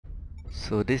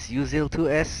So this Uziel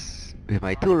 2S with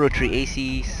my 2 rotary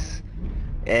ACs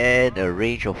and a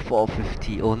range of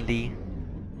 450 only,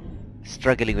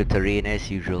 struggling with terrain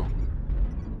as usual.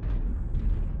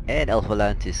 And Alpha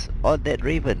Lance is on that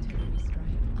Raven.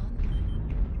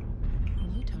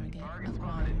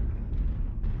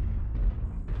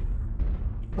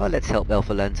 Well, let's help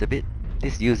Alpha Lance a bit.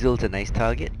 This Uziel's a nice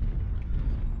target.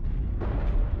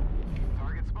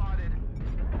 Target spotted.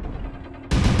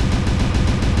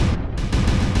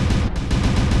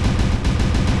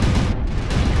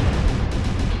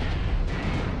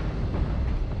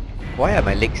 Why are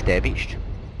my legs damaged?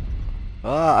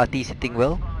 Ah, RT's hitting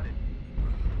well.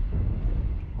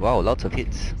 Wow, lots of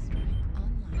hits.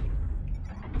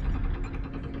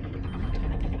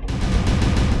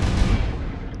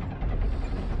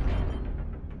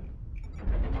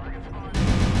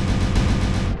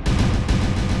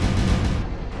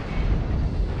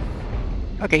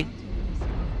 Okay.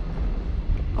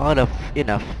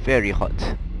 Enough, very hot.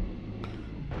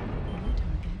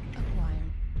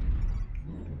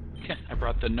 Yeah, I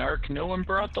brought the narc, no one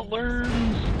brought the learns.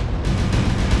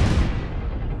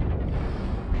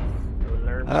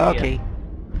 Okay.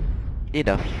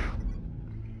 Enough.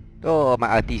 Oh,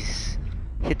 my RT's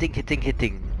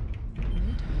hitting.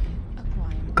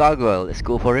 Gargoyle, let's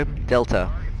go for him. Delta.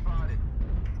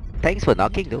 Thanks for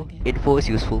knocking though. Info is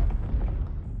useful.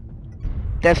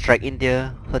 Death strike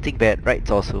India, hurting bad, right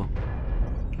torso.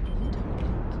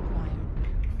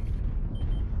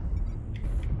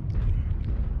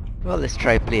 Well, let's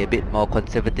try play a bit more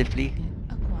conservatively.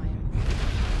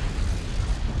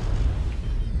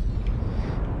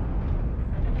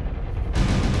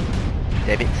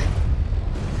 Damn it.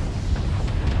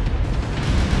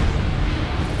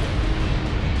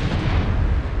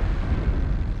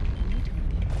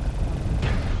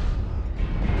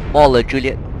 Mauler,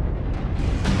 Juliet.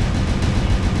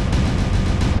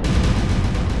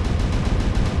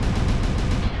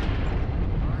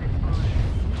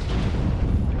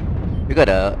 We got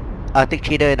a Arctic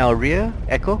cheetah in our rear,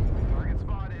 Echo. Target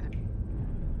spotted.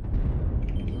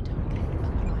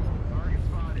 Target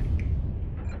spotted.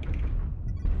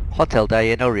 Hotel die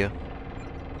in our rear.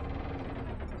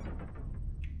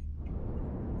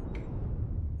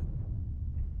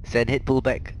 Send hit pull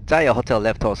back. Die a hotel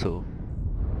left torso.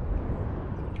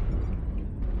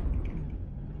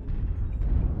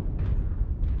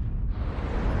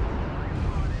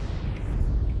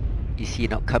 Is he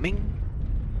not coming?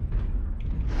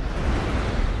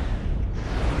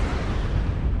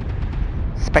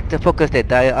 Spectre focus that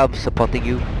dire arm supporting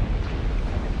you.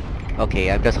 Okay,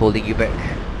 I'm just holding you back.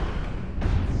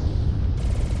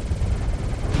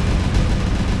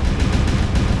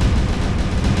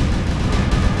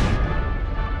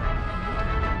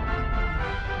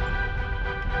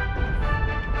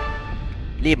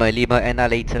 Lima, Anna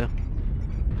later.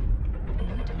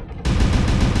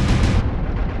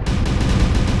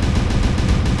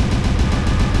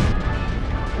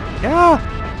 Yeah!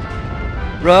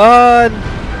 Run!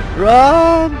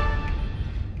 Run!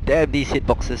 Damn these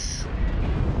hitboxes.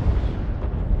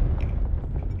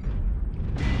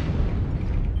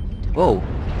 Whoa.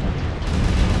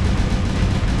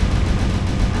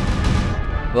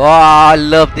 Oh, I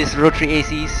love this rotary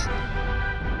ACs.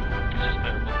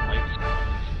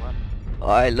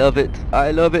 I love it.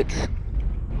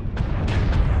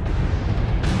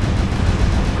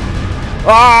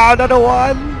 Ah, another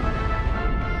one!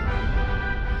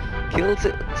 Kills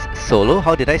it. Solo?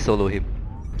 How did I solo him?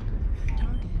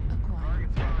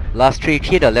 Last 3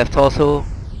 cheetah left torso.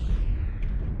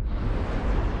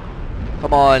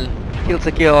 Come on. Kill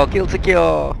secure.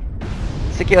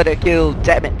 Secure that kill,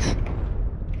 damn it.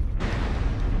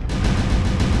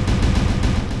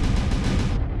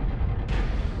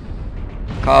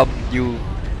 Come, you.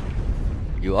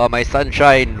 You are my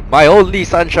sunshine. My only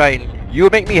sunshine. You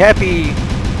make me happy.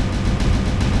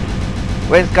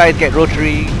 When skies get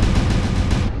rotary.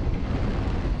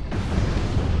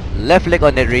 Left leg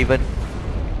on that Raven.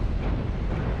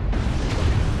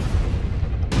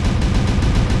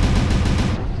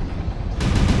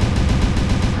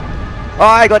 Oh,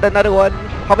 I got another one.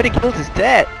 How many kills is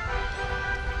that?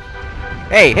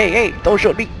 Hey, don't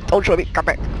shoot me. Come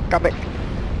back.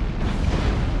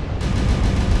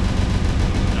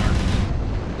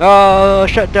 Oh,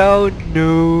 shut down.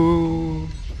 No.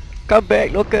 Come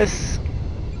back, Locust.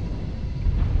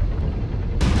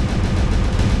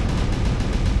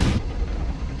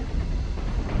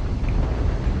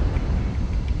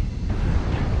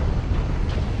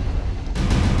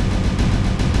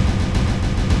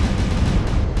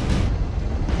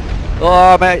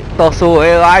 Oh, my torso,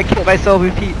 I killed myself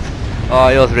with hits. Oh,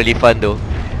 it was really fun though.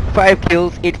 5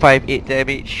 kills, 858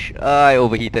 damage. I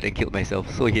overheated and killed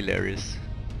myself. So hilarious.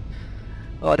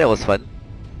 Oh, that was fun.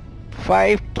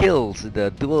 5 kills,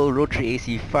 the dual rotary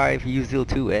AC5 Uziel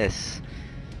 2S.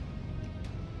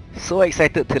 So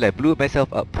excited till I blew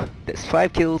myself up. That's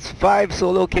 5 kills, 5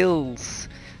 solo kills.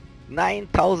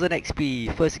 9,000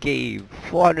 XP, first game,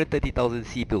 430,000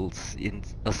 C builds in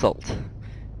Assault.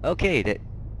 Okay, that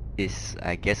is,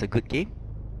 I guess, a good game.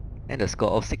 And a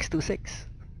score of 626.